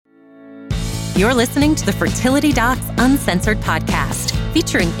You're listening to the Fertility Docs Uncensored podcast,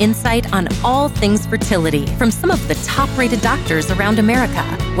 featuring insight on all things fertility from some of the top-rated doctors around America.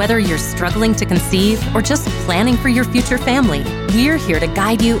 Whether you're struggling to conceive or just planning for your future family, we're here to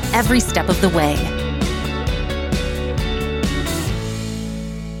guide you every step of the way.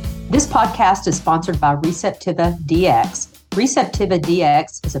 This podcast is sponsored by Receptiva DX. Receptiva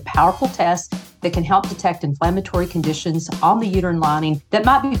DX is a powerful test that can help detect inflammatory conditions on the uterine lining that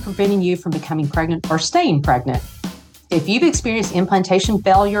might be preventing you from becoming pregnant or staying pregnant. If you've experienced implantation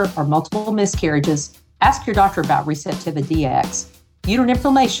failure or multiple miscarriages, ask your doctor about Receptiva DX. Uterine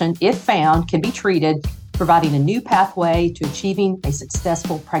inflammation, if found, can be treated, providing a new pathway to achieving a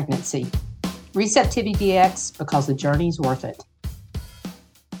successful pregnancy. Receptiva DX, because the journey is worth it.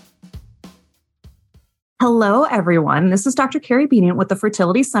 Hello, everyone. This is Dr. Carrie Bedient with the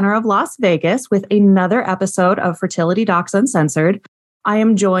Fertility Center of Las Vegas with another episode of Fertility Docs Uncensored. I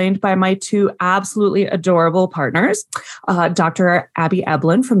am joined by my two absolutely adorable partners, Dr. Abby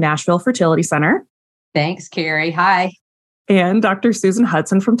Eblen from Nashville Fertility Center. Thanks, Carrie. Hi. And Dr. Susan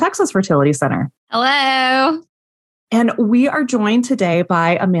Hudson from Texas Fertility Center. Hello. And we are joined today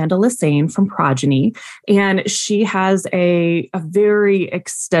by Amanda Lesane from Progeny, and she has a very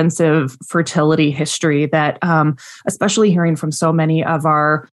extensive fertility history that, especially hearing from so many of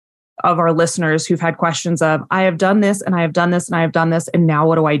our listeners who've had questions of, I have done this and I have done this and I have done this, and now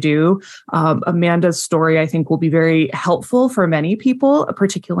what do I do? Amanda's story, I think, will be very helpful for many people,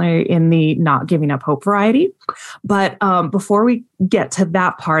 particularly in the not giving up hope variety. But before we get to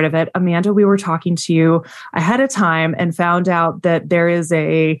that part of it, Amanda, we were talking to you ahead of time and found out that there is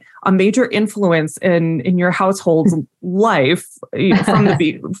a major influence in your household's life from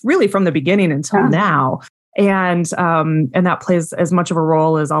the beginning until now. And that plays as much of a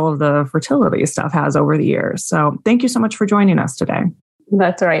role as all of the fertility stuff has over the years. So thank you so much for joining us today.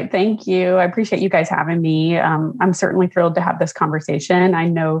 That's all right. Thank you. I appreciate you guys having me. I'm certainly thrilled to have this conversation. I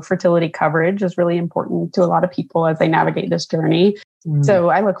know fertility coverage is really important to a lot of people as they navigate this journey. So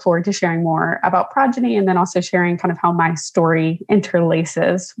I look forward to sharing more about Progeny and then also sharing kind of how my story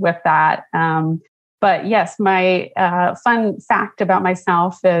interlaces with that. But yes, my fun fact about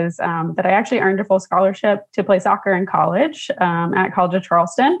myself is that I actually earned a full scholarship to play soccer in college at College of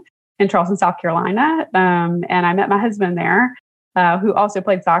Charleston in Charleston, South Carolina. And I met my husband there, who also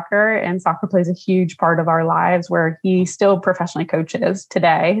played soccer. And soccer plays a huge part of our lives, where he still professionally coaches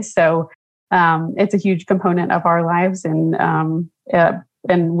today. So it's a huge component of our lives, and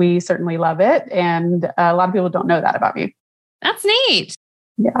we certainly love it. And a lot of people don't know that about me. That's neat.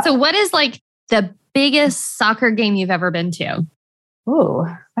 Yeah. So what is like the biggest soccer game you've ever been to? Oh,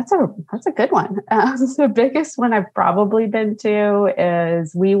 that's a good one. The biggest one I've probably been to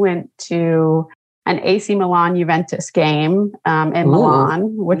is we went to an AC Milan Juventus game in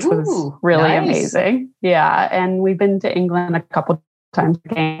Milan, which was really amazing. Yeah. And we've been to England a couple times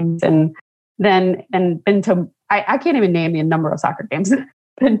games, and been to, I can't even name the number of soccer games I've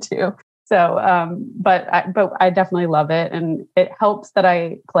been to. So, but I definitely love it. And it helps that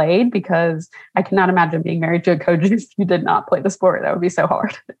I played, because I cannot imagine being married to a coach if you did not play the sport. That would be so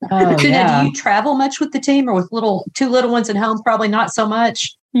hard. Oh, yeah. Do you travel much with the team, or with two little ones at home? Probably not so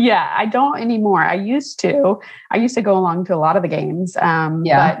much. Yeah, I don't anymore. I used to go along to a lot of the games.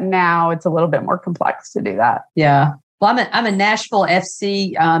 But now it's a little bit more complex to do that. Yeah. Well, I'm a Nashville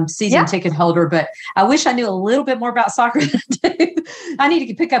FC season ticket holder, but I wish I knew a little bit more about soccer than I do. I need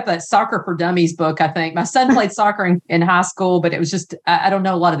to pick up a Soccer for Dummies book, I think. My son played soccer in high school, but it was just, I don't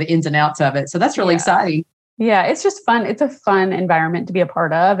know a lot of the ins and outs of it. So that's really exciting. Yeah, it's just fun. It's a fun environment to be a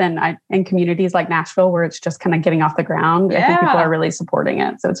part of. And in communities like Nashville, where it's just kind of getting off the ground, I think people are really supporting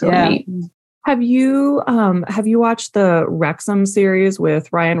it. So it's really neat. Have you watched the Wrexham series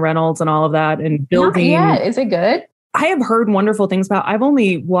with Ryan Reynolds and all of that, and building? Yeah, is it good? I have heard wonderful things about. I've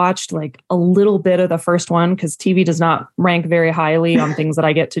only watched like a little bit of the first one, because TV does not rank very highly on things that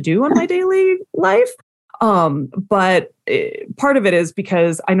I get to do in my daily life. But part of it is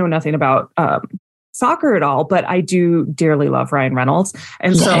because I know nothing about soccer at all, but I do dearly love Ryan Reynolds.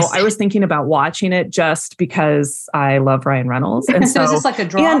 And so I was thinking about watching it just because I love Ryan Reynolds. And so is this like a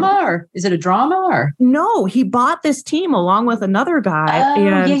drama, or is it a drama, or? No, he bought this team along with another guy. Oh,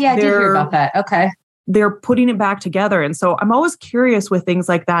 I did hear about that. Okay. They're putting it back together. And so I'm always curious with things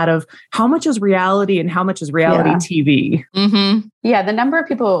like that of how much is reality and how much is reality TV. Mm-hmm. Yeah. The number of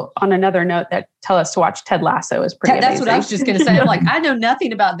people, on another note, that tell us to watch Ted Lasso is pretty amazing. That's what I was just going to say. I'm like, I know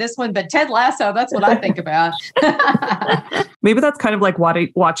nothing about this one, but Ted Lasso, that's what I think about. Maybe that's kind of like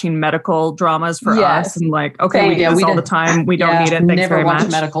watching medical dramas for us. And like, okay, we do this all the time. We don't need it. Thanks never very watch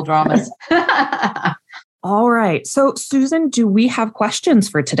much. medical dramas. All right. So Susan, do we have questions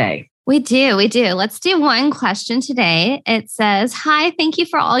for today? We do. Let's do one question today. It says, "Hi, thank you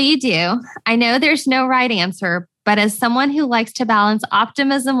for all you do. I know there's no right answer, but as someone who likes to balance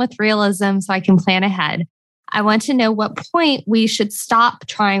optimism with realism so I can plan ahead, I want to know what point we should stop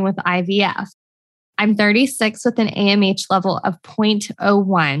trying with IVF. I'm 36 with an AMH level of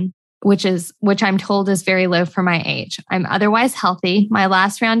 0.01, which I'm told is very low for my age. I'm otherwise healthy. My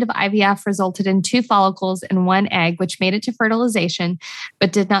last round of IVF resulted in 2 follicles and 1 egg, which made it to fertilization,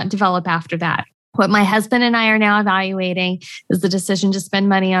 but did not develop after that. What my husband and I are now evaluating is the decision to spend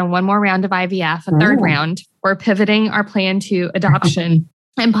money on 1 more round of IVF, a 3rd round, or pivoting our plan to adoption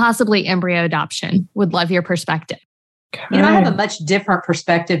and possibly embryo adoption. Would love your perspective." I have a much different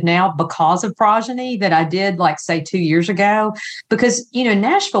perspective now because of Progyny that I did, say 2 years ago. Because, in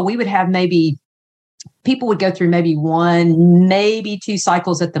Nashville, we would have people would go through maybe 1, maybe 2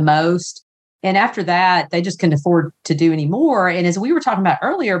 cycles at the most. And after that, they just couldn't afford to do any more. And as we were talking about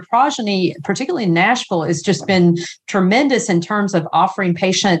earlier, Progyny, particularly in Nashville, has just been tremendous in terms of offering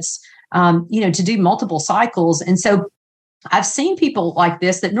patients, to do multiple cycles. And so I've seen people like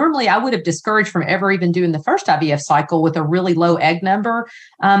this that normally I would have discouraged from ever even doing the first IVF cycle with a really low egg number.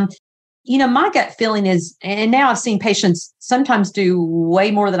 My gut feeling is, and now I've seen patients sometimes do way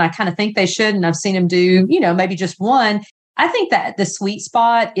more than I kind of think they should. And I've seen them do, maybe just 1. I think that the sweet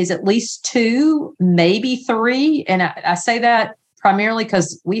spot is at least 2, maybe 3. And I say that primarily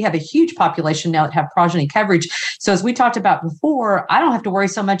because we have a huge population now that have Progyny coverage. So as we talked about before, I don't have to worry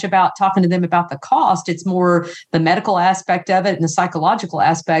so much about talking to them about the cost. It's more the medical aspect of it and the psychological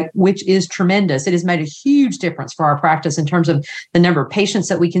aspect, which is tremendous. It has made a huge difference for our practice in terms of the number of patients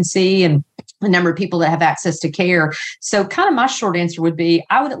that we can see and the number of people that have access to care. So kind of my short answer would be,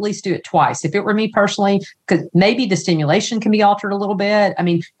 I would at least do it twice. If it were me personally, because maybe the stimulation can be altered a little bit. I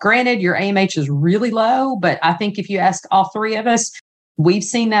mean, granted, your AMH is really low, but I think if you ask all 3 of us, we've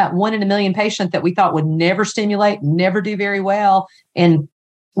seen that 1 in a million patient that we thought would never stimulate, never do very well. And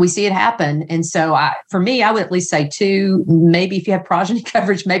we see it happen. And so for me, I would at least say 2, maybe if you have Progyny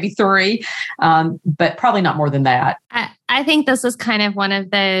coverage, maybe 3, but probably not more than that. I think this is kind of one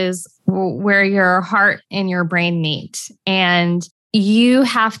of those where your heart and your brain meet, and you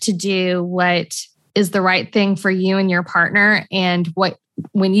have to do what is the right thing for you and your partner. And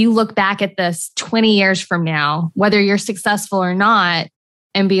when you look back at this 20 years from now, whether you're successful or not,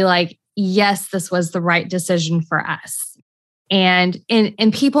 and be like, yes, this was the right decision for us. And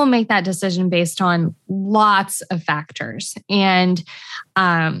people make that decision based on lots of factors. And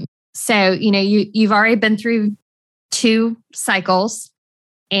so, you've already been through 2 cycles.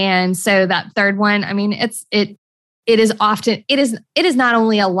 And so that 3rd one, I mean, it is not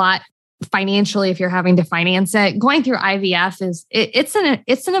only a lot financially if you're having to finance it. Going through IVF it's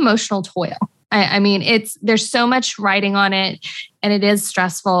an emotional toil. I mean, there's so much writing on it, and it is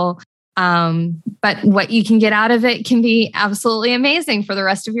stressful. But what you can get out of it can be absolutely amazing for the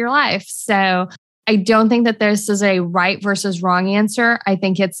rest of your life. So I don't think that this is a right versus wrong answer. I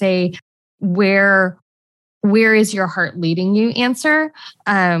think it's a where is your heart leading you answer.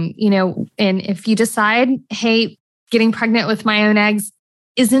 And if you decide, hey, getting pregnant with my own eggs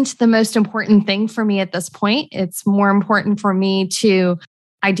isn't the most important thing for me at this point. It's more important for me to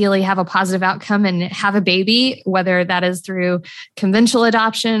ideally have a positive outcome and have a baby, whether that is through conventional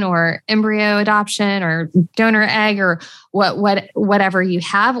adoption or embryo adoption or donor egg or whatever you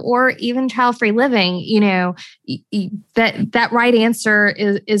have, or even child-free living. That right answer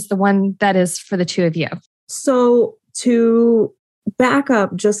is the one that is for the 2 of you. So to back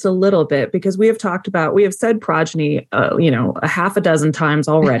up just a little bit, because we have said Progyny, a half a dozen times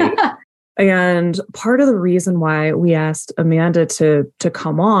already. And part of the reason why we asked Amanda to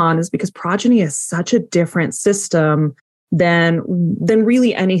come on is because Progyny is such a different system than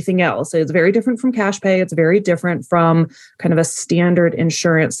really anything else. It's very different from cash pay. It's very different from kind of a standard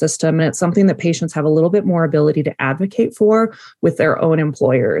insurance system. And it's something that patients have a little bit more ability to advocate for with their own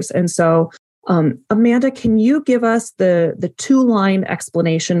employers. And so Amanda, can you give us the 2-line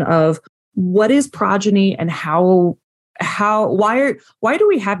explanation of what is Progyny and why do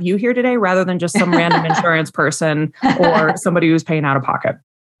we have you here today rather than just some random insurance person or somebody who's paying out of pocket?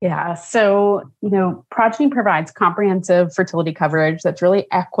 Yeah. So, Progyny provides comprehensive fertility coverage that's really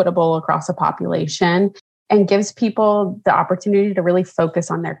equitable across a population and gives people the opportunity to really focus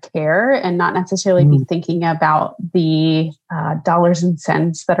on their care and not necessarily be thinking about the dollars and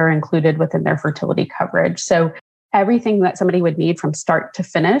cents that are included within their fertility coverage. So everything that somebody would need from start to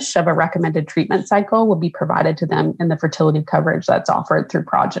finish of a recommended treatment cycle will be provided to them in the fertility coverage that's offered through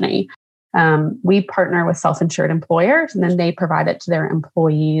Progyny. We partner with self-insured employers, and then they provide it to their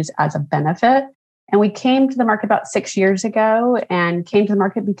employees as a benefit. And we came to the market about 6 years ago, and came to the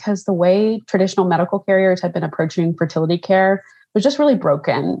market because the way traditional medical carriers had been approaching fertility care was just really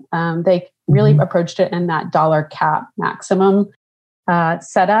broken. They really approached it in that dollar cap maximum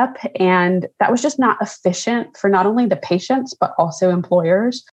setup. And that was just not efficient for not only the patients, but also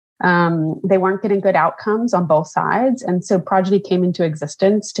employers. They weren't getting good outcomes on both sides. And so Progyny came into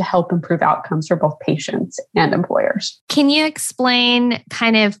existence to help improve outcomes for both patients and employers. Can you explain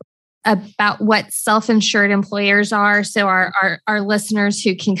kind of about what self-insured employers are? So our listeners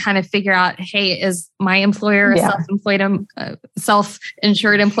who can kind of figure out, hey, is my employer a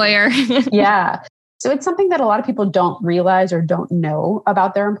self-insured employer? Yeah. So it's something that a lot of people don't realize or don't know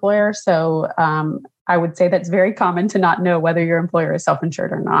about their employer. So I would say that's very common to not know whether your employer is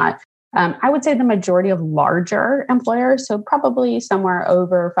self-insured or not. I would say the majority of larger employers, so probably somewhere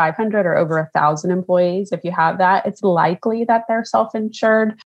over 500 or over 1,000 employees, if you have that, it's likely that they're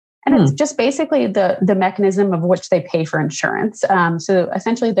self-insured. And it's just basically the mechanism of which they pay for insurance. So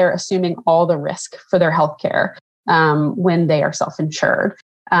essentially, they're assuming all the risk for their healthcare when they are self-insured.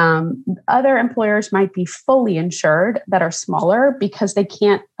 Other employers might be fully insured that are smaller because they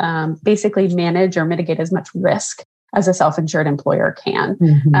can't basically manage or mitigate as much risk as a self-insured employer can.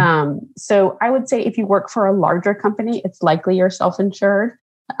 So I would say if you work for a larger company, it's likely you're self-insured.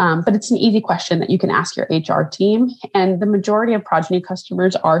 But it's an easy question that you can ask your HR team. And the majority of Progyny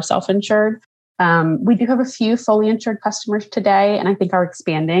customers are self-insured. We do have a few fully insured customers today, and I think are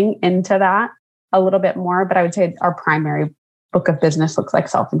expanding into that a little bit more. But I would say our primary book of business looks like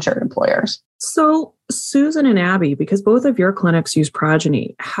self-insured employers. So Susan and Abby, because both of your clinics use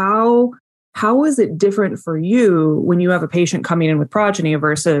Progyny, how is it different for you when you have a patient coming in with Progyny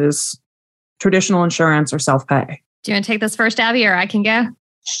versus traditional insurance or self-pay? Do you want to take this first, Abby, or I can go?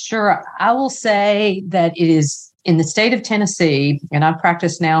 Sure. I will say that it is in the state of Tennessee, and I've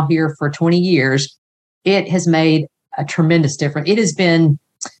practiced now here for 20 years, it has made a tremendous difference. It has been,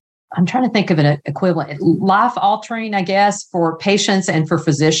 I'm trying to think of an equivalent, life altering, I guess, for patients and for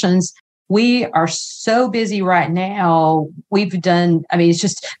physicians. We are so busy right now. It's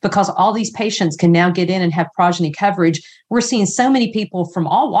just because all these patients can now get in and have Progyny coverage. We're seeing so many people from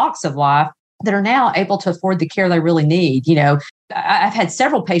all walks of life that are now able to afford the care they really need. You know, I've had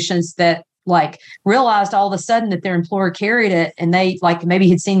several patients that realized all of a sudden that their employer carried it, and they maybe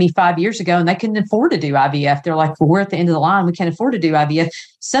had seen me 5 years ago and they couldn't afford to do IVF. They're like, well, we're at the end of the line. We can't afford to do IVF.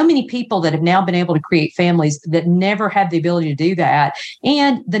 So many people that have now been able to create families that never had the ability to do that.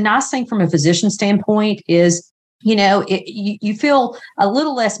 And the nice thing from a physician standpoint is, you know, you feel a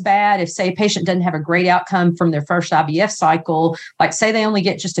little less bad if, say, a patient doesn't have a great outcome from their first IVF cycle, like say they only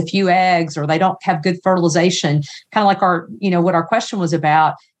get just a few eggs or they don't have good fertilization, kind of like what our question was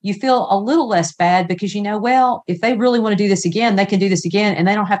about. You feel a little less bad because, you know, well, if they really want to do this again, they can do this again, and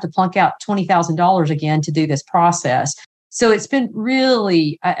they don't have to plunk out $20,000 again to do this process. So it's been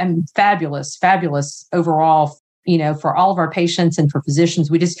really fabulous overall, you know, for all of our patients and for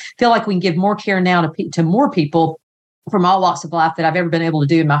physicians. We just feel like we can give more care now to more people from all walks of life that I've ever been able to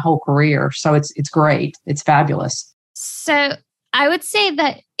do in my whole career. So it's great. It's fabulous. So I would say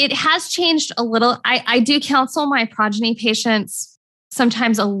that it has changed a little. I do counsel my Progyny patients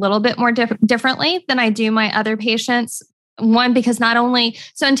sometimes a little bit more differently than I do my other patients. One, because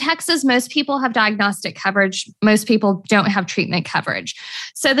so in Texas, most people have diagnostic coverage. Most people don't have treatment coverage.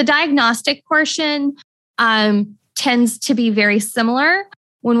 So the diagnostic portion tends to be very similar.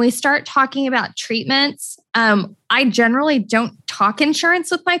 When we start talking about treatments, I generally don't talk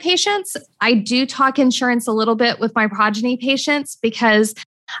insurance with my patients. I do talk insurance a little bit with my Progyny patients because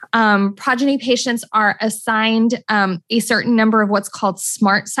Progyny patients are assigned a certain number of what's called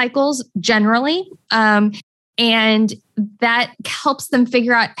smart cycles generally. And that helps them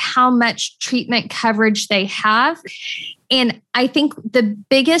figure out how much treatment coverage they have. And I think the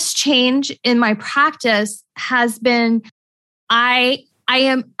biggest change in my practice has been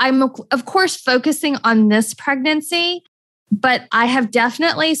I'm of course focusing on this pregnancy, but I have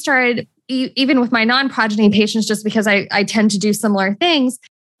definitely started, even with my non-Progyny patients, just because I tend to do similar things,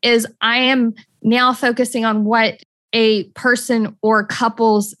 is I am now focusing on what a person or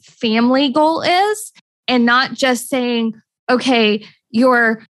couple's family goal is, and not just saying, okay,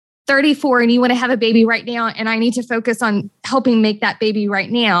 you're 34 and you want to have a baby right now, and I need to focus on helping make that baby right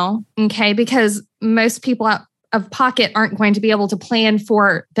now, okay? Because most people out of pocket aren't going to be able to plan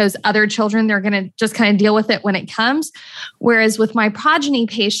for those other children. They're going to just kind of deal with it when it comes. Whereas with my Progyny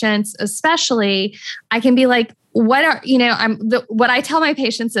patients, especially, I can be like, what I tell my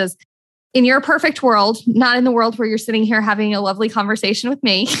patients is, in your perfect world, not in the world where you're sitting here having a lovely conversation with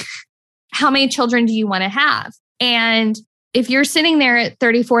me, how many children do you want to have? And if you're sitting there at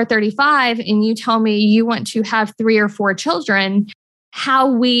 34, 35, and you tell me you want to have 3 or 4 children, how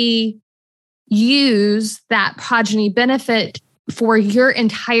we use that progeny benefit for your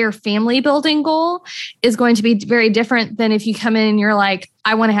entire family building goal is going to be very different than if you come in and you're like,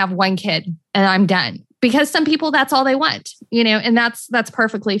 I want to have 1 kid and I'm done. Because some people, that's all they want, and that's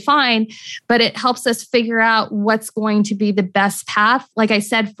perfectly fine. But it helps us figure out what's going to be the best path, like I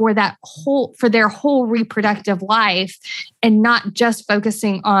said, for their whole reproductive life, and not just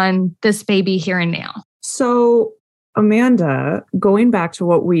focusing on this baby here and now. So, Amanda, going back to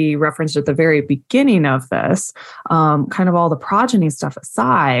what we referenced at the very beginning of this, kind of all the progeny stuff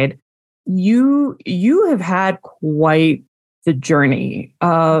aside, you have had quite the journey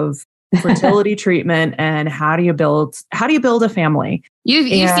of fertility treatment and how do you build a family? You've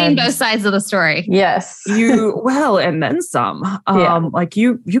seen both sides of the story. Yes. And then some. Like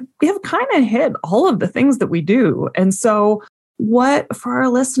you have kind of hit all of the things that we do. And so what, for our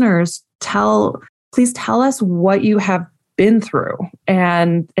listeners, please tell us what you have been through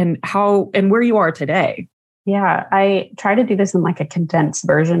and how and where you are today. Yeah, I try to do this in like a condensed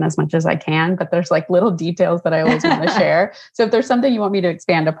version as much as I can, but there's like little details that I always want to share. So if there's something you want me to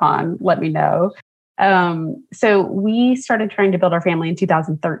expand upon, let me know. So we started trying to build our family in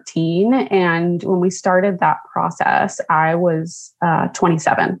 2013. And when we started that process, I was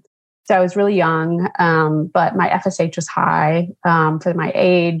 27. So I was really young, but my FSH was high for my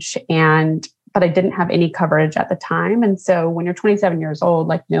age, but I didn't have any coverage at the time. And so when you're 27 years old,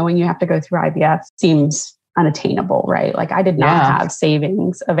 like knowing you have to go through IVF seems unattainable, right? Like I did not have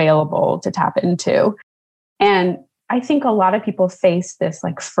savings available to tap into. And I think a lot of people face this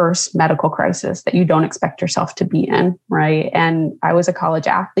like first medical crisis that you don't expect yourself to be in, right? And I was a college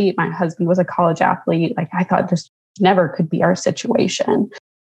athlete. My husband was a college athlete. Like I thought this never could be our situation.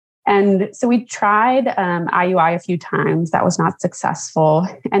 And so we tried IUI a few times. That was not successful.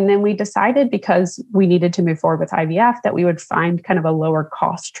 And then we decided, because we needed to move forward with IVF, that we would find kind of a lower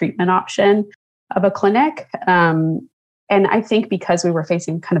cost treatment option of a clinic. And I think because we were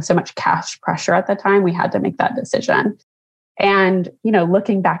facing kind of so much cash pressure at the time, we had to make that decision. And,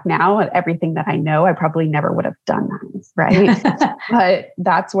 looking back now at everything that I know, I probably never would have done that, right? But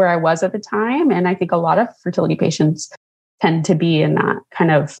that's where I was at the time. And I think a lot of fertility patients tend to be in that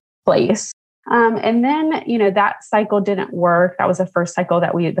kind of place. And then, that cycle didn't work. That was the first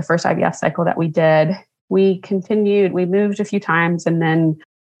IVF cycle that we did. We continued, we moved a few times and then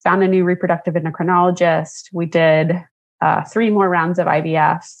found a new reproductive endocrinologist. We did 3 more rounds of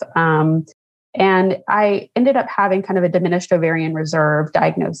IVF. And I ended up having kind of a diminished ovarian reserve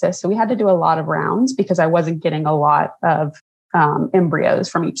diagnosis. So we had to do a lot of rounds because I wasn't getting a lot of embryos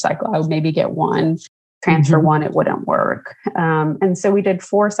from each cycle. I would maybe get 1, transfer 1, it wouldn't work. And so we did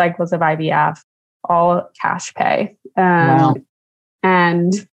 4 cycles of IVF, all cash pay. Wow.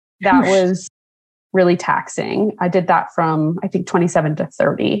 And that was really taxing. I did that from, I think, 27 to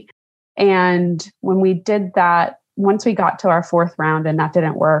 30. And when we did that, once we got to our 4th round and that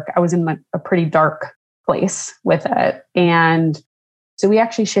didn't work, I was in a pretty dark place with it. And so we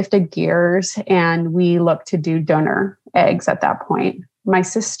actually shifted gears and we looked to do donor eggs at that point. My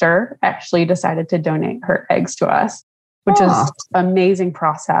sister actually decided to donate her eggs to us, which is an amazing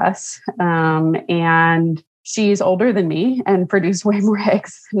process. And she's older than me and produced way more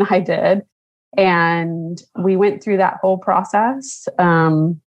eggs than I did. And we went through that whole process.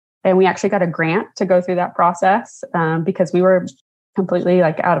 And we actually got a grant to go through that process because we were completely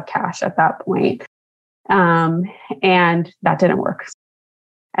like out of cash at that point. And that didn't work.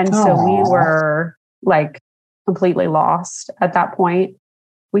 And so we were like completely lost at that point.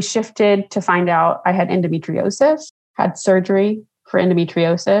 We shifted to find out I had endometriosis, had surgery for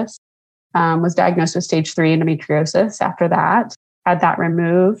endometriosis, was diagnosed with stage 3 endometriosis after that, had that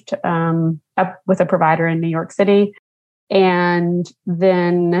removed up with a provider in New York City. And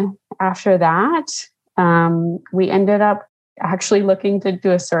then after that, we ended up actually looking to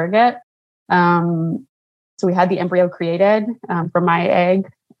do a surrogate. So we had the embryo created from my egg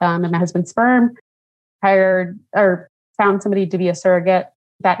and my husband's sperm, found somebody to be a surrogate.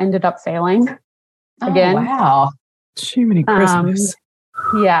 That ended up failing again. Oh, wow. Too many Christmas.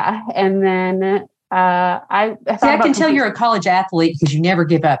 Yeah. And then I can tell you're a college athlete because you never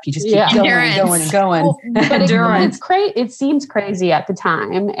give up. You just keep going and going and going. Well, but it's crazy. It seems crazy at the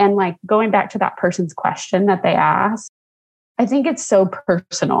time. And like going back to that person's question that they asked, I think it's so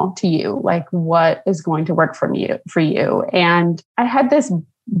personal to you, like what is going to work for you. And I had this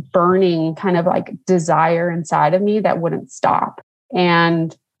burning kind of like desire inside of me that wouldn't stop.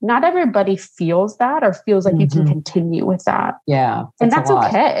 And not everybody feels that or feels like you can continue with that. Yeah. And that's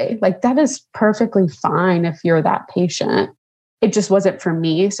okay. Like that is perfectly fine if you're that patient. it just wasn't for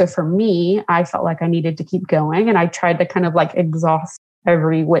me. So for me, I felt like I needed to keep going, and I tried to kind of like exhaust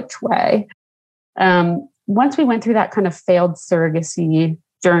every which way. Once we went through that kind of failed surrogacy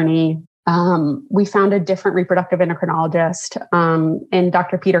journey, we found a different reproductive endocrinologist in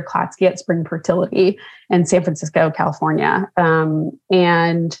Dr. Peter Klatsky at Spring Fertility in San Francisco, California.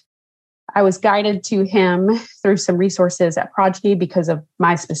 And I was guided to him through some resources at Progyny because of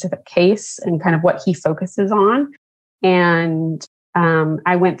my specific case and kind of what he focuses on. And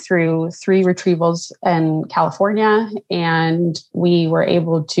I went through 3 retrievals in California, and we were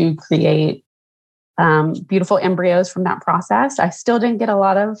able to create beautiful embryos from that process. I still didn't get a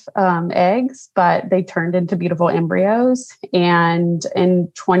lot of eggs, but they turned into beautiful embryos. And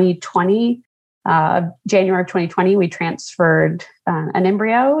in 2020, January of 2020, we transferred an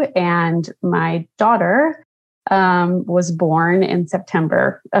embryo, and my daughter was born in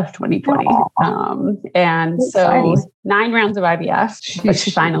September of 2020. And so 9 rounds of IVF, but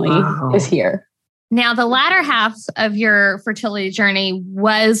she finally is here. Now, the latter half of your fertility journey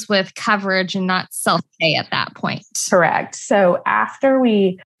was with coverage and not self-pay at that point. Correct. So I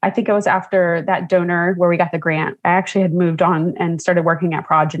think it was after that donor where we got the grant, I actually had moved on and started working at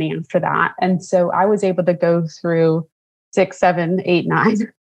Progyny after that. And so I was able to go through 6, 7, 8,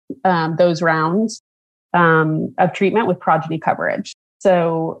 9, those rounds of treatment with Progyny coverage.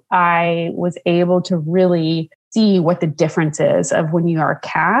 So I was able to really see what the difference is of when you are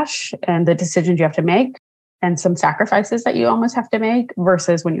cash and the decisions you have to make and some sacrifices that you almost have to make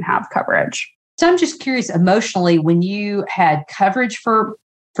versus when you have coverage. So I'm just curious, emotionally, when you had coverage for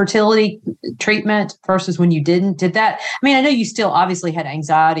fertility treatment versus when you didn't, I know you still obviously had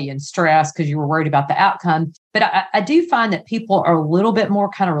anxiety and stress because you were worried about the outcome, but I do find that people are a little bit more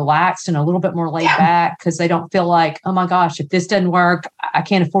kind of relaxed and a little bit more laid back because they don't feel like, oh my gosh, if this doesn't work, I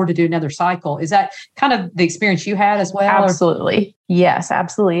can't afford to do another cycle. Is that kind of the experience you had as well? Absolutely. Yes,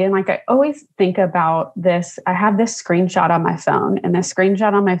 absolutely. And like, I always think about this. I have this screenshot on my phone, and this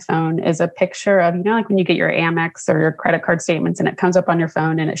screenshot on my phone is a picture of, like when you get your Amex or your credit card statements and it comes up on your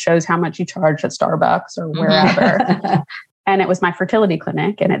phone and it shows how much you charge at Starbucks or wherever. And it was my fertility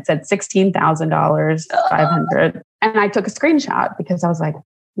clinic, and it said $16,000, $500. And I took a screenshot because I was like,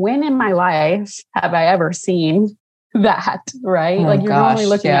 when in my life have I ever seen that? Right? Oh, like you're only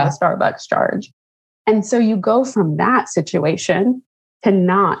looking at the Starbucks charge. And so you go from that situation to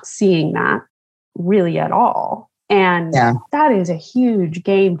not seeing that really at all. And that is a huge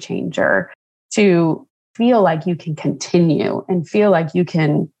game changer to feel like you can continue and feel like you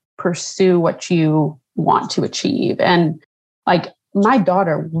can pursue what you want to achieve. And like my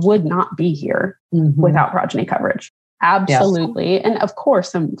daughter would not be here without Progyny coverage. Absolutely. Yes. And of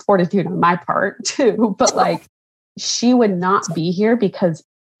course, some fortitude on my part too, but like she would not be here because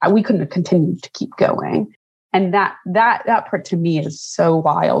we couldn't have continued to keep going. And that part to me is so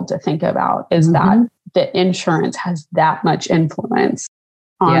wild to think about, is that the insurance has that much influence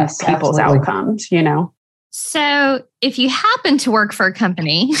on people's outcomes, So if you happen to work for a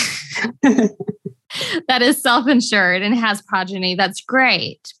company that is self-insured and has Progyny, that's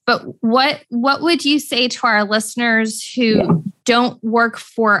great. But what would you say to our listeners who don't work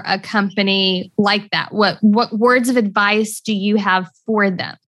for a company like that? What words of advice do you have for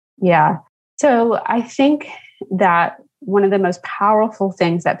them? Yeah. So I think that one of the most powerful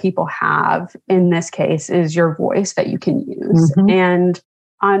things that people have in this case is your voice that you can use. And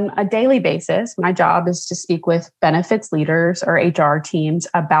on a daily basis, my job is to speak with benefits leaders or HR teams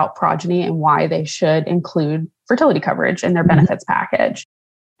about Progyny and why they should include fertility coverage in their benefits package.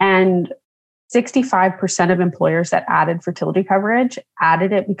 And 65% of employers that added fertility coverage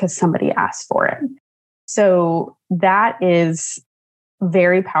added it because somebody asked for it. So that is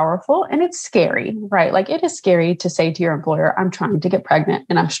very powerful, and it's scary, right? Like it is scary to say to your employer, I'm trying to get pregnant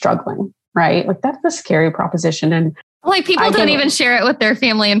and I'm struggling, right? Like that's a scary proposition. And like people don't even share it with their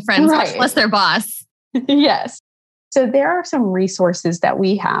family and friends, much less their boss. Yes. So there are some resources that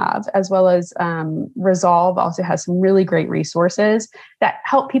we have, as well as Resolve also has some really great resources that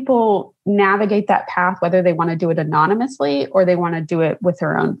help people navigate that path, whether they want to do it anonymously or they want to do it with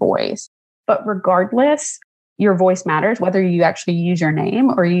their own voice. But regardless, your voice matters, whether you actually use your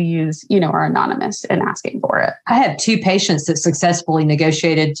name or you use, are anonymous in asking for it. I have 2 patients that successfully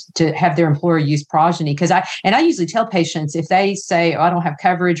negotiated to have their employer use Progyny because I usually tell patients if they say, I don't have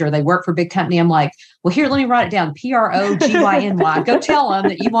coverage or they work for a big company, I'm like, well, here, let me write it down. Progyny. Go tell them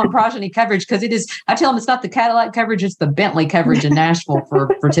that you want Progyny coverage because it is, I tell them it's not the Cadillac coverage, it's the Bentley coverage in Nashville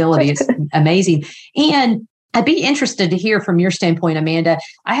for fertility. It's amazing. And I'd be interested to hear from your standpoint, Amanda.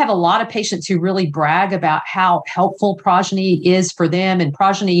 I have a lot of patients who really brag about how helpful Progyny is for them, and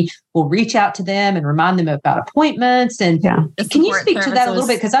Progyny will reach out to them and remind them about appointments. And can you speak to that a little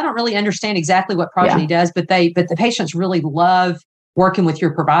bit? Because I don't really understand exactly what Progyny does, but the patients really love working with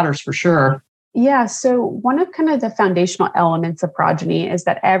your providers for sure. Yeah. So one of kind of the foundational elements of Progyny is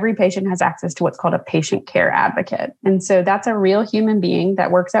that every patient has access to what's called a patient care advocate. And so that's a real human being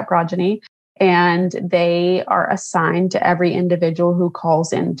that works at Progyny. And they are assigned to every individual who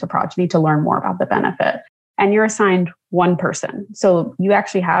calls in to Progyny to learn more about the benefit. And you're assigned one person. So you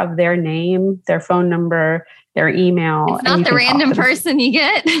actually have their name, their phone number, their email. It's not the random person you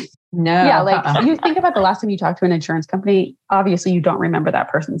get. No. Yeah, like you think about the last time you talked to an insurance company, obviously you don't remember that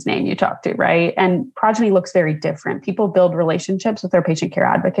person's name you talked to, right? And Progyny looks very different. People build relationships with their patient care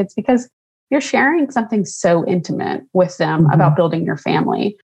advocates because you're sharing something so intimate with them about building your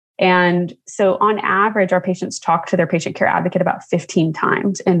family. And so on average, our patients talk to their patient care advocate about 15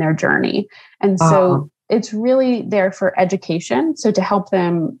 times in their journey. And so it's really there for education. So to help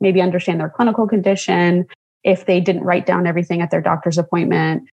them maybe understand their clinical condition, if they didn't write down everything at their doctor's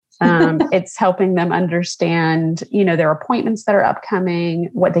appointment, it's helping them understand, their appointments that are upcoming,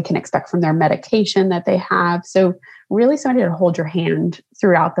 what they can expect from their medication that they have. So really somebody to hold your hand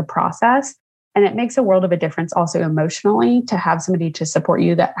throughout the process. And it makes a world of a difference also emotionally to have somebody to support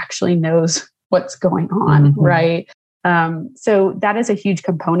you that actually knows what's going on, right? So that is a huge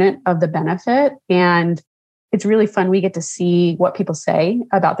component of the benefit. And it's really fun. We get to see what people say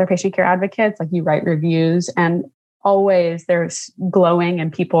about their patient care advocates. Like you write reviews and always there's glowing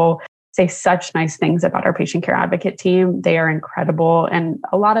and people say such nice things about our patient care advocate team. They are incredible. And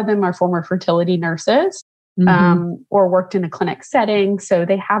a lot of them are former fertility nurses. Or worked in a clinic setting. So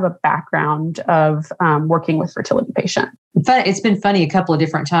they have a background of working with fertility patients. It's been funny a couple of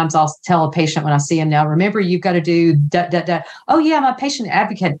different times. I'll tell a patient when I see him now, remember, you've got to do ... Oh yeah, my patient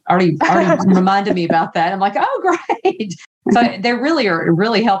advocate already reminded me about that. I'm like, oh, great. So they really are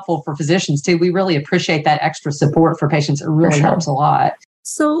really helpful for physicians too. We really appreciate that extra support for patients. It really helps a lot.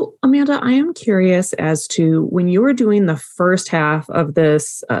 So, Amanda, I am curious as to when you were doing the first half of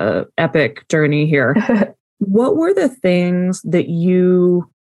this epic journey here, what were the things that you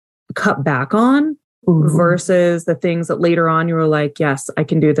cut back on versus the things that later on you were like, yes, I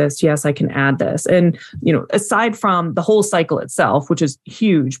can do this. Yes, I can add this. And, aside from the whole cycle itself, which is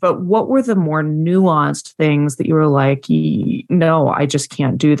huge, but what were the more nuanced things that you were like, no, I just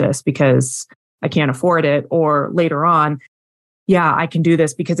can't do this because I can't afford it? Or later on, yeah, I can do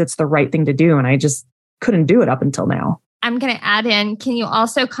this because it's the right thing to do. And I just couldn't do it up until now. I'm going to add in, can you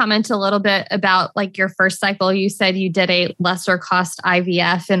also comment a little bit about like your first cycle? You said you did a lesser cost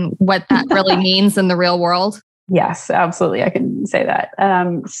IVF and what that really means in the real world. Yes, absolutely. I can say that.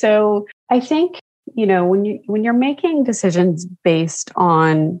 So I think, when you're making decisions based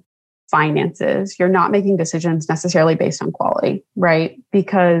on finances, you're not making decisions necessarily based on quality, right?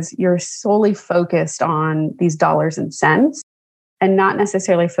 Because you're solely focused on these dollars and cents and not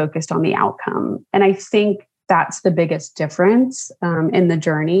necessarily focused on the outcome. And I think that's the biggest difference in the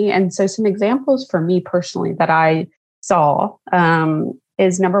journey. And so some examples for me personally that I saw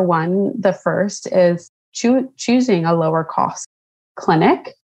is number one, the first is choosing a lower cost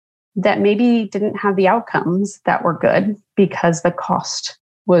clinic that maybe didn't have the outcomes that were good because the cost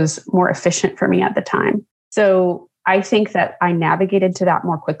was more efficient for me at the time. So I think that I navigated to that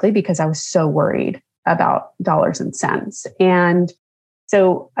more quickly because I was so worried about dollars and cents. And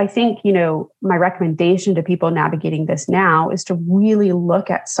so I think, my recommendation to people navigating this now is to really look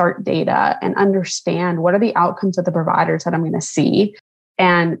at SART data and understand what are the outcomes of the providers that I'm going to see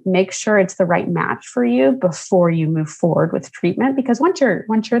and make sure it's the right match for you before you move forward with treatment. Because once you're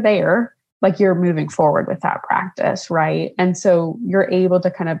there, like you're moving forward with that practice, right? And so you're able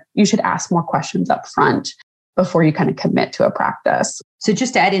to you should ask more questions up front before you kind of commit to a practice. So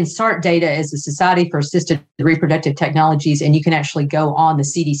just to add in, SART data is the Society for Assisted Reproductive Technologies, and you can actually go on the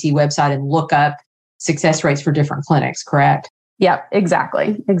CDC website and look up success rates for different clinics, correct? Yeah,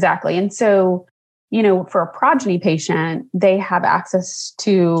 exactly. And so, for a Progyny patient, they have access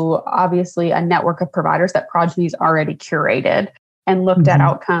to obviously a network of providers that Progyny's already curated and looked at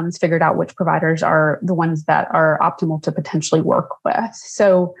outcomes, figured out which providers are the ones that are optimal to potentially work with.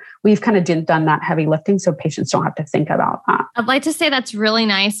 So we've kind of done that heavy lifting so patients don't have to think about that. I'd like to say that's really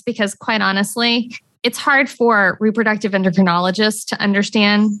nice because quite honestly, it's hard for reproductive endocrinologists to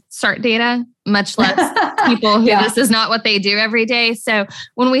understand SART data, much less people who this is not what they do every day. So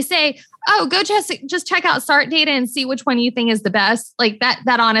when we say, oh, go just check out SART data and see which one you think is the best, like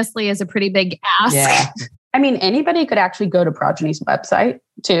that honestly is a pretty big ask. Yeah. I mean, anybody could actually go to Progyny's website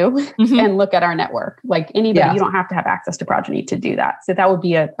too and look at our network. Like anybody, you don't have to have access to Progyny to do that. So that would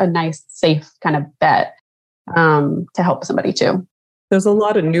be a nice, safe kind of bet to help somebody too. There's a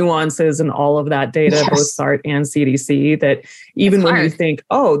lot of nuances in all of that data, both SART and CDC, that even when you think,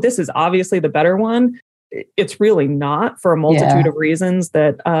 oh, this is obviously the better one, it's really not, for a multitude of reasons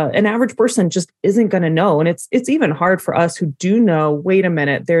that an average person just isn't going to know. And it's even hard for us who do know, wait a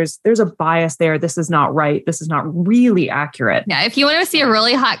minute, there's a bias there. This is not right. This is not really accurate. Yeah. If you want to see a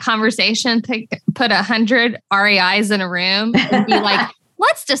really hot conversation, put 100 REIs in a room and be like,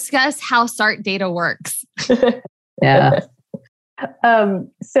 let's discuss how SART data works. Yeah.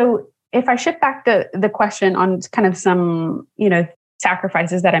 So if I shift back to the question on kind of some,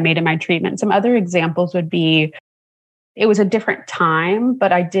 sacrifices that I made in my treatment, some other examples would be, it was a different time,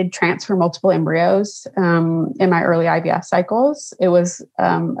 but I did transfer multiple embryos in my early IVF cycles. It was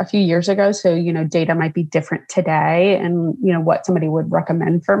a few years ago. So, data might be different today and, what somebody would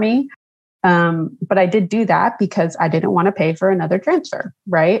recommend for me. But I did do that because I didn't want to pay for another transfer,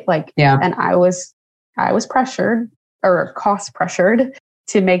 right? And I was pressured or cost pressured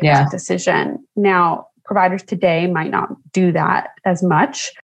to make that decision. Now, providers today might not do that as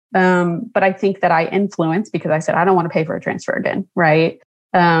much. But I think that I influenced because I said, I don't want to pay for a transfer again. Right.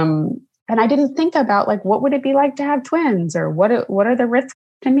 And I didn't think about what would it be like to have twins, or what are the risks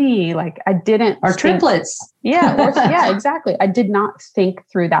to me? I didn't. Or triplets. Yeah. Exactly. I did not think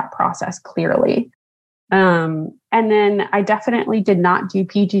through that process clearly. And then I definitely did not do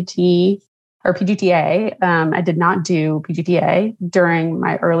PGT or PGTA. I did not do PGTA during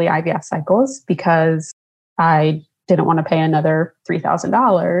my early IVF cycles because I didn't want to pay another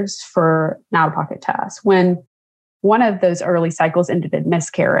 $3,000 for an out-of-pocket test. When one of those early cycles ended in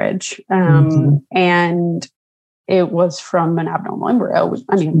miscarriage, and it was from an abnormal embryo,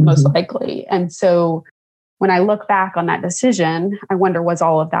 most likely. And so when I look back on that decision, I wonder, was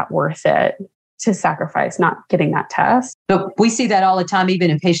all of that worth it to sacrifice not getting that test? But we see that all the time,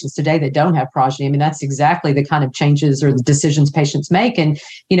 even in patients today that don't have progeny. That's exactly the kind of changes or the decisions patients make. And,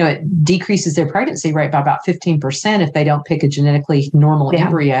 it decreases their pregnancy rate by about 15% if they don't pick a genetically normal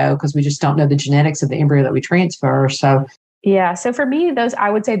embryo, because we just don't know the genetics of the embryo that we transfer. So so for me, I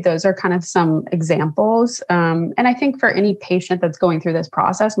would say those are kind of some examples. And I think for any patient that's going through this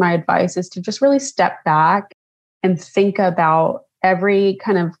process, my advice is to just really step back and think about every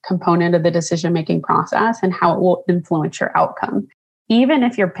kind of component of the decision-making process and how it will influence your outcome. Even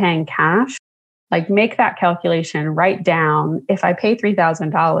if you're paying cash, make that calculation, write down, if I pay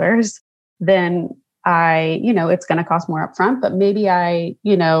 $3,000, then it's going to cost more upfront, but maybe I,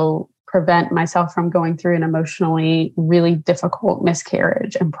 prevent myself from going through an emotionally really difficult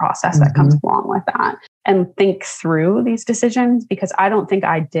miscarriage and process that comes along with that. And think through these decisions, because I don't think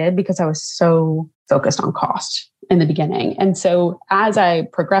I did, because I was so focused on cost in the beginning. And so as I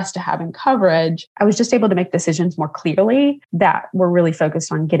progressed to having coverage, I was just able to make decisions more clearly that were really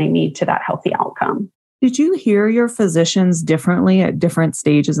focused on getting me to that healthy outcome. Did you hear your physicians differently at different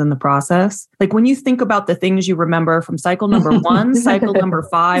stages in the process? When you think about the things you remember from cycle number 1, cycle number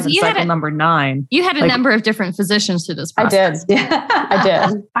 5, and cycle number 9. You had a number of different physicians through this process. I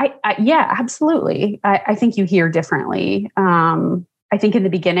did. Yeah, absolutely. I think you hear differently. I think in the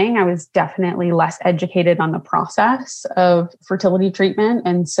beginning, I was definitely less educated on the process of fertility treatment.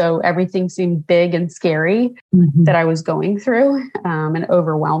 And so everything seemed big and scary that I was going through and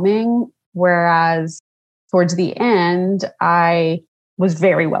overwhelming. Whereas towards the end, I was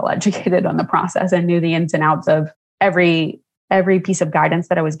very well educated on the process and knew the ins and outs of every piece of guidance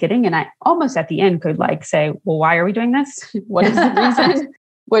that I was getting. And I almost at the end could say, well, why are we doing this? What is the reason?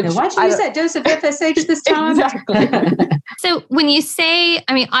 Why'd you use that dose of FSH this time? Exactly. So when you say,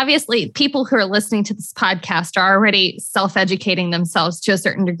 obviously people who are listening to this podcast are already self-educating themselves to a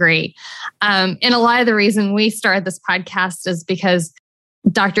certain degree. And a lot of the reason we started this podcast is because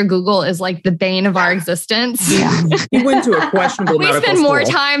Dr. Google is the bane of our existence. Yeah. He went to a questionable We medical spend more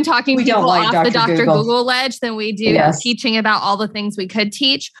school. time talking people off the Dr. Google ledge than we do teaching about all the things we could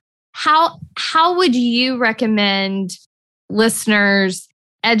teach. How would you recommend listeners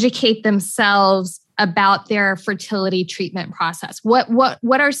educate themselves about their fertility treatment process? What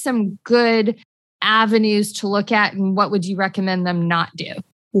are some good avenues to look at, and what would you recommend them not do?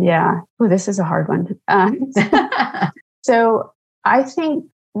 Yeah. Oh, this is a hard one. So I think,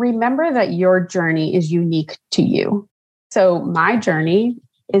 remember that your journey is unique to you. So my journey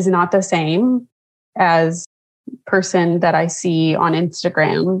is not the same as person that I see on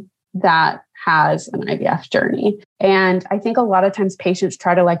Instagram that has an IVF journey. And I think a lot of times patients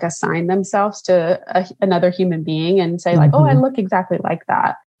try to assign themselves to another human being and say oh, I look exactly like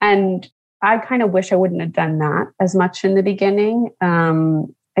that. And I kind of wish I wouldn't have done that as much in the beginning.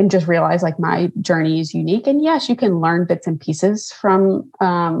 And just realize like my journey is unique. And yes, you can learn bits and pieces from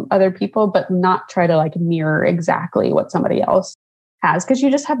other people, but not try to like mirror exactly what somebody else has, because you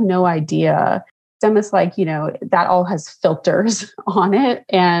just have no idea. It's almost like, that all has filters on it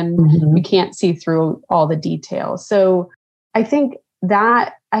and you can't see through all the details. So I think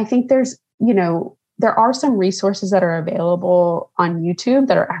there's, there are some resources that are available on YouTube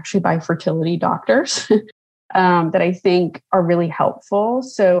that are actually by fertility doctors. That I think are really helpful.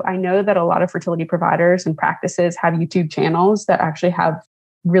 So I know that a lot of fertility providers and practices have YouTube channels that actually have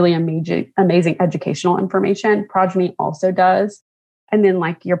really amazing educational information. Progyny also does. And then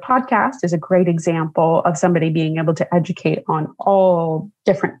like your podcast is a great example of somebody being able to educate on all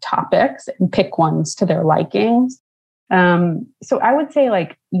different topics and pick ones to their likings. So I would say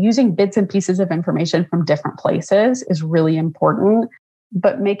like using bits and pieces of information from different places is really important,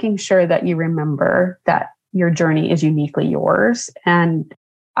 but making sure that you remember that your journey is uniquely yours. And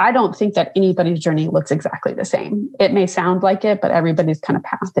I don't think that anybody's journey looks exactly the same. It may sound like it, but everybody's kind of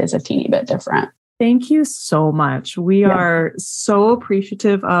path is a teeny bit different. Thank you so much. We are so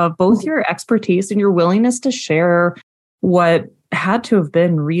appreciative of both your expertise and your willingness to share what had to have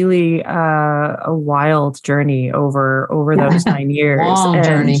been really a wild journey over those 9 years. Long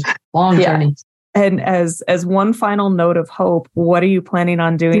journey. And as one final note of hope, what are you planning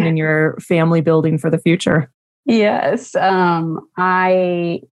on doing in your family building for the future? Yes.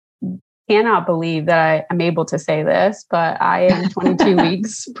 I cannot believe that I'm able to say this, but I am 22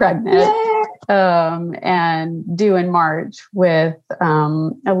 weeks pregnant and due in March with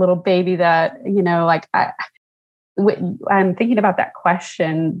a little baby that, I'm thinking about that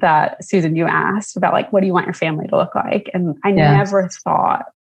question that Susan, you asked about like, what do you want your family to look like? And I never thought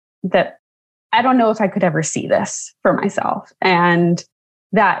that, I don't know if I could ever see this for myself. And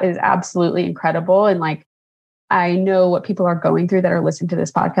that is absolutely incredible. And like, I know what people are going through that are listening to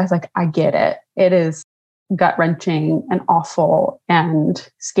this podcast. Like, I get it. It is gut wrenching and awful and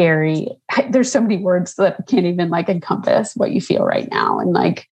scary. There's so many words that can't even like encompass what you feel right now. And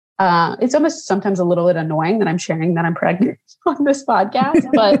like, it's almost sometimes a little bit annoying that I'm sharing that I'm pregnant on this podcast,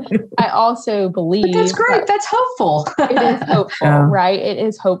 but I also believe that's great. That's hopeful. It is hopeful, right? It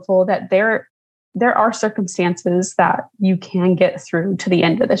is hopeful that there are circumstances that you can get through to the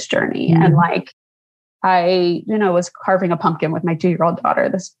end of this journey. And like, I, was carving a pumpkin with my 2-year-old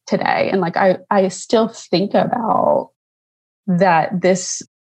daughter today. And like, I still think about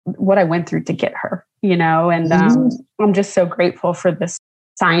what I went through to get her, and I'm just so grateful for this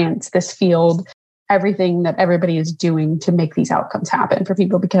science, this field, everything that everybody is doing to make these outcomes happen for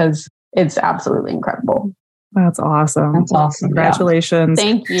people, because it's absolutely incredible. That's awesome. That's awesome. Congratulations. Yeah.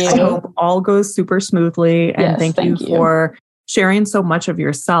 Thank you. I hope all goes super smoothly. And thank you for sharing so much of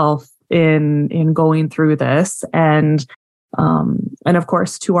yourself in going through this. And of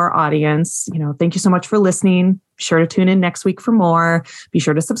course, to our audience, thank you so much for listening. Be sure to tune in next week for more. Be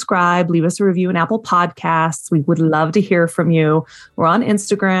sure to subscribe, leave us a review in Apple Podcasts. We would love to hear from you. We're on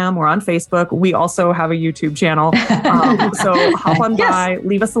Instagram, we're on Facebook. We also have a YouTube channel. So hop on by,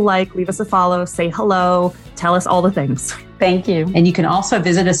 leave us a like, leave us a follow, say hello, tell us all the things. Thank you. And you can also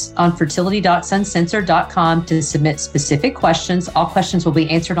visit us on fertility.suncensored.com to submit specific questions. All questions will be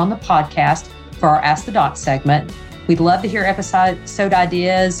answered on the podcast for our Ask the Doc segment. We'd love to hear episode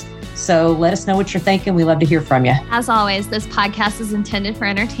ideas. So let us know what you're thinking. We love to hear from you. As always, this podcast is intended for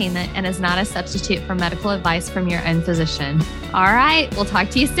entertainment and is not a substitute for medical advice from your own physician. All right. We'll talk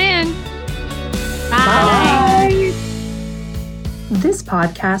to you soon. Bye. This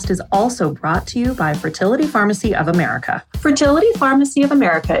podcast is also brought to you by Fertility Pharmacy of America. Fertility Pharmacy of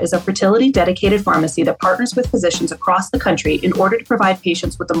America is a fertility-dedicated pharmacy that partners with physicians across the country in order to provide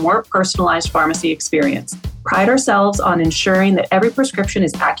patients with a more personalized pharmacy experience. Pride ourselves on ensuring that every prescription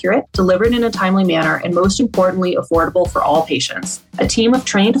is accurate, delivered in a timely manner, and most importantly, affordable for all patients. A team of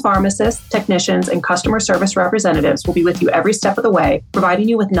trained pharmacists, technicians, and customer service representatives will be with you every step of the way, providing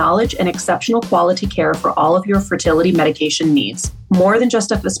you with knowledge and exceptional quality care for all of your fertility medication needs. More than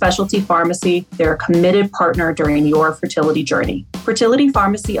just a specialty pharmacy, they're a committed partner during your fertility journey. Fertility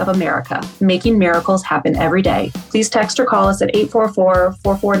Pharmacy of America, making miracles happen every day. Please text or call us at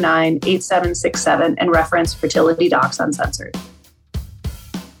 844-449-8767 and reference Fertility Docs Uncensored.